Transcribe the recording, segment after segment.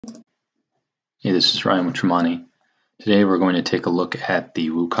Hey, this is Ryan with Tremonti. Today we're going to take a look at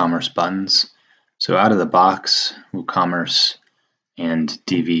the WooCommerce buttons. So out of the box, WooCommerce and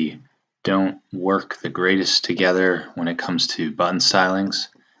Divi don't work the greatest together when it comes to button stylings.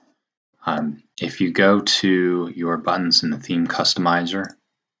 If you go to your buttons in the theme customizer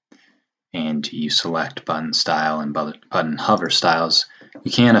and you select button style and button hover styles,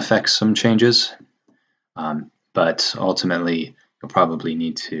 you can affect some changes, but ultimately you'll probably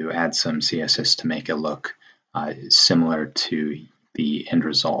need to add some CSS to make it look similar to the end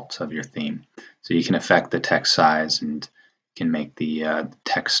result of your theme. So you can affect the text size and you can make the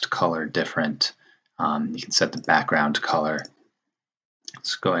text color different. You can set the background color.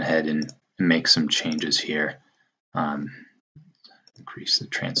 Let's go ahead and make some changes here. Increase the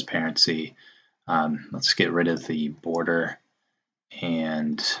transparency. Let's get rid of the border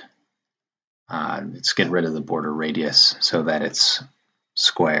and let's get rid of the border radius so that it's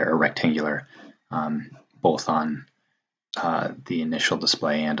square or rectangular, both on the initial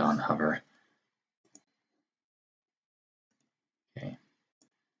display and on hover. Okay.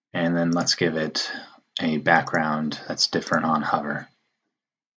 And then let's give it a background that's different on hover.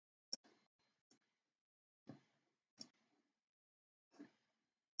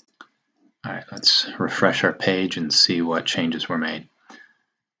 All right, let's refresh our page and see what changes were made.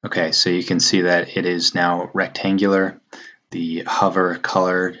 Okay, so you can see that it is now rectangular. The hover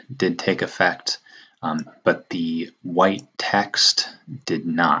color did take effect, but the white text did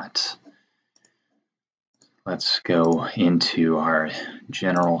not. Let's go into our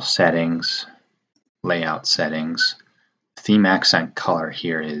general settings, layout settings. Theme accent color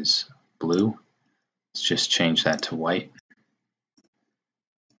here is blue. Let's just change that to white.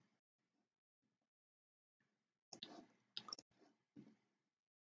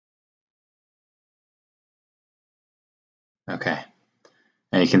 Okay,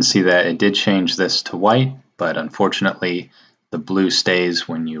 and you can see that it did change this to white, but unfortunately the blue stays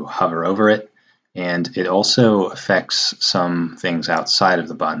when you hover over it, and it also affects some things outside of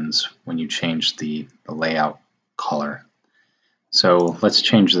the buttons when you change the layout color. So let's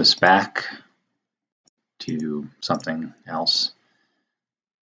change this back to something else.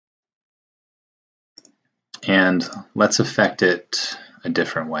 And let's affect it a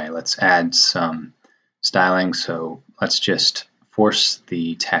different way. Let's add some styling. So let's just force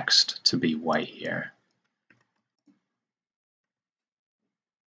the text to be white here.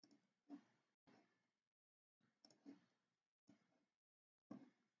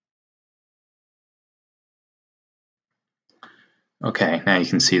 Okay, now you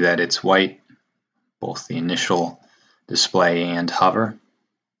can see that it's white, both the initial display and hover.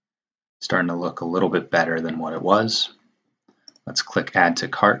 Starting to look a little bit better than what it was. Let's click Add to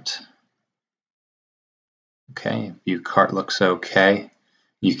Cart. Okay, View Cart looks okay.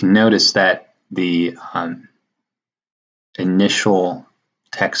 You can notice that the initial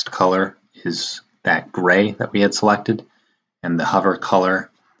text color is that gray that we had selected, and the hover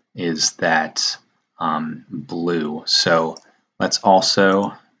color is that blue. So let's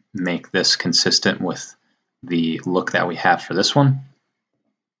also make this consistent with the look that we have for this one.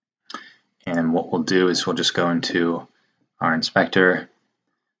 And what we'll do is we'll just go into our inspector.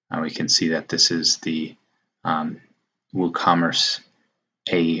 We can see that this is the WooCommerce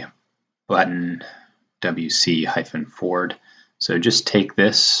A button WC-forward. So just take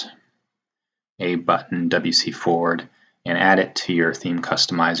this A button WC forward and add it to your theme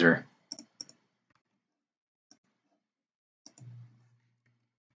customizer.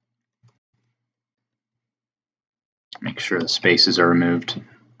 Make sure the spaces are removed.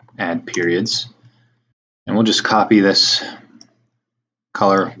 Add periods. And we'll just copy this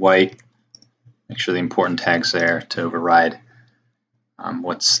color white. Make sure the important tag's there to override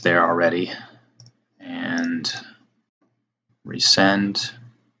what's there already. And resend.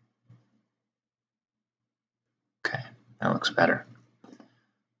 Okay, that looks better.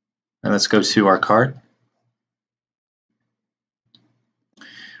 Now let's go to our cart.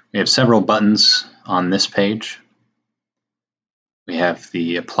 We have several buttons on this page. We have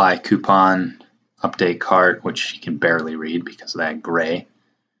the Apply Coupon, Update Cart, which you can barely read because of that gray,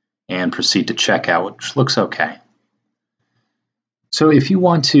 and Proceed to Checkout, which looks okay. So if you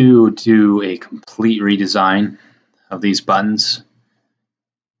want to do a complete redesign of these buttons,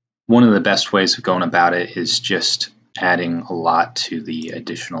 one of the best ways of going about it is just adding a lot to the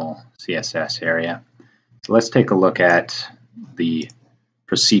additional CSS area. So let's take a look at the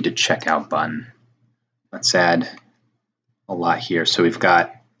Proceed to Checkout button. Let's add a lot here. So we've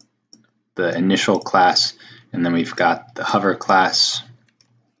got the initial class, and then we've got the hover class.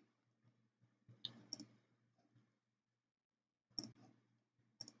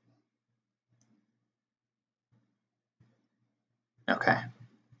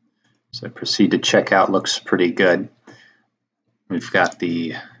 So proceed to checkout looks pretty good. We've got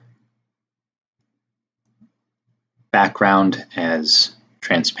the background as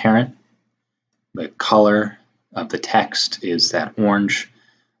transparent. The color of the text is that orange.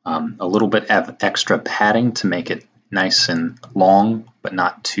 A little bit of extra padding to make it nice and long, but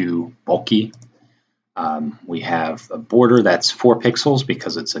not too bulky. We have a border that's 4 pixels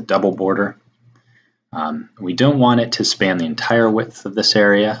because it's a double border. We don't want it to span the entire width of this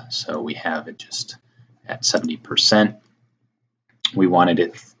area, so we have it just at 70%. We wanted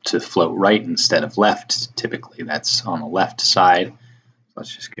it to float right instead of left. Typically that's on the left side.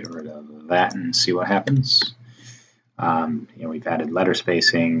 Let's just get rid of that and see what happens. We've added letter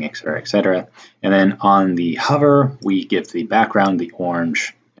spacing, etc. And then on the hover, we give the background the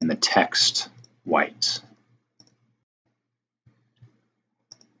orange and the text white.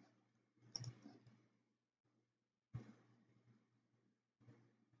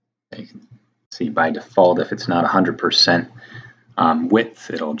 You can see by default, if it's not 100%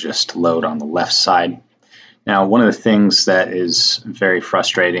 width, it'll just load on the left side. Now, one of the things that is very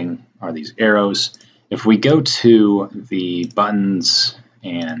frustrating are these arrows. If we go to the buttons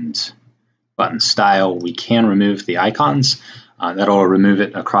and button style, we can remove the icons. That'll remove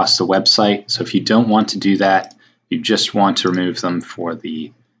it across the website. So if you don't want to do that, you just want to remove them for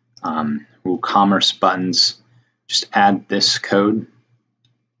the WooCommerce buttons, just add this code.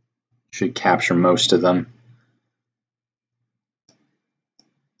 Should capture most of them.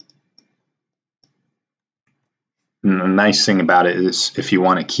 And the nice thing about it is if you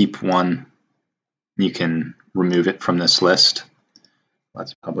want to keep one, you can remove it from this list.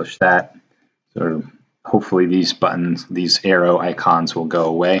 Let's publish that. So hopefully these buttons, these arrow icons will go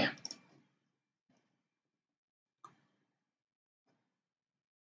away.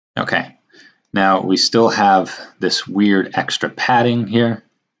 Okay, now we still have this weird extra padding here,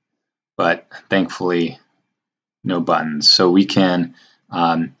 but thankfully no buttons. So we can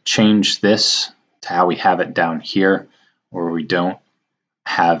change this to how we have it down here, where we don't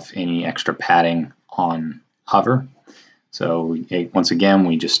have any extra padding on hover. So once again,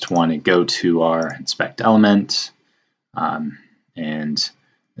 we just want to go to our inspect element, and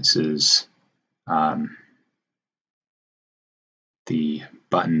this is the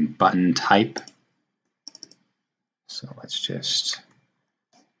button type. So let's just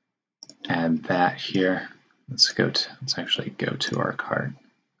add that here. Let's actually go to our cart.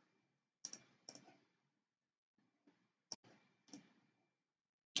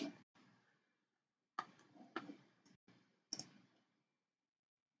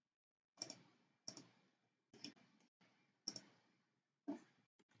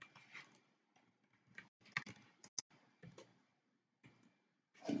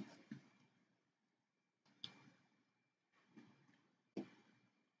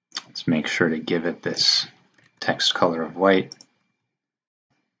 Let's make sure to give it this text color of white.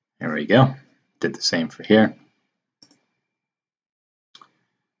 There we go. Did the same for here.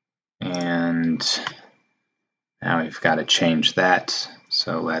 And now we've got to change that.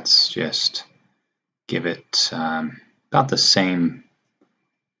 So let's just give it about the same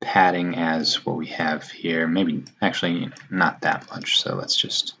padding as what we have here. Maybe actually not that much. So let's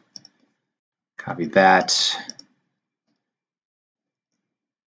just copy that.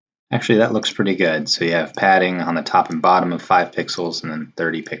 Actually, that looks pretty good. So you have padding on the top and bottom of 5 pixels and then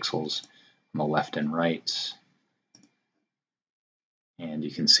 30 pixels on the left and right. And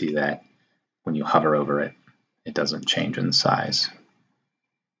you can see that when you hover over it, it doesn't change in size.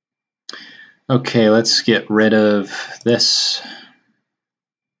 Okay, let's get rid of this.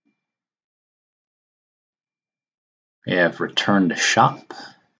 We have return to shop.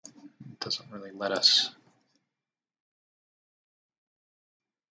 It doesn't really let us.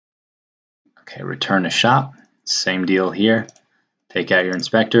 Okay, return to shop. Same deal here. Take out your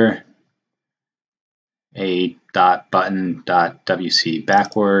inspector. a.button.wc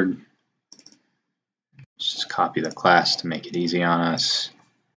backward. Just copy the class to make it easy on us.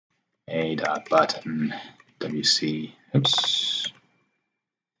 a.button wc. Oops.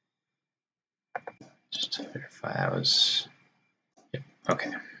 Just to verify that was. Yep.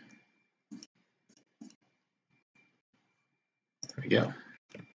 Okay. There we go.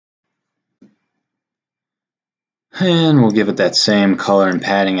 And we'll give it that same color and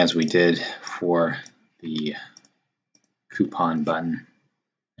padding as we did for the coupon button.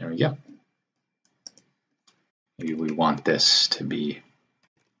 There we go. Maybe we want this to be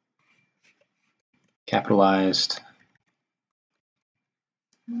capitalized.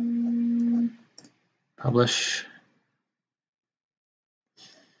 Publish.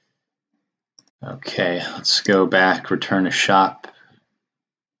 Okay, let's go back, return to shop.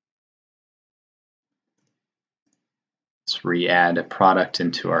 Let's re-add a product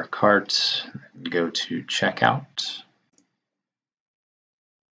into our cart and go to checkout.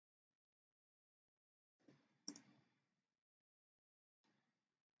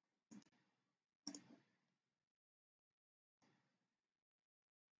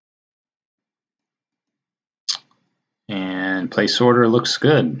 And place order looks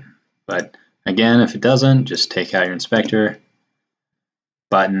good. But again, if it doesn't, just take out your inspector,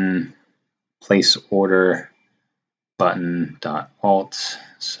 button, place order, button.alt.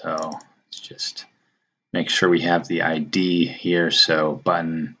 So let's just make sure we have the ID here. So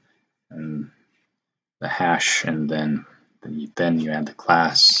button and the hash, and then you add the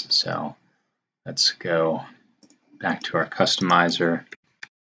class. So let's go back to our customizer.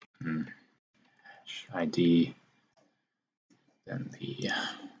 ID, then the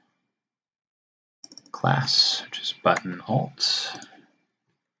class, which is button alt.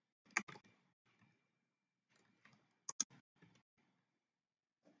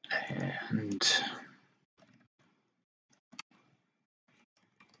 And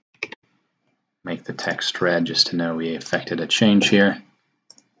make the text red just to know we affected a change here.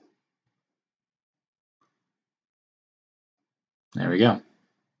 There we go.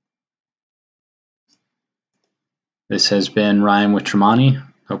 This has been Ryan with Tremonti.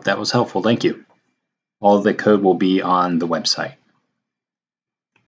 Hope that was helpful. Thank you. All of the code will be on the website.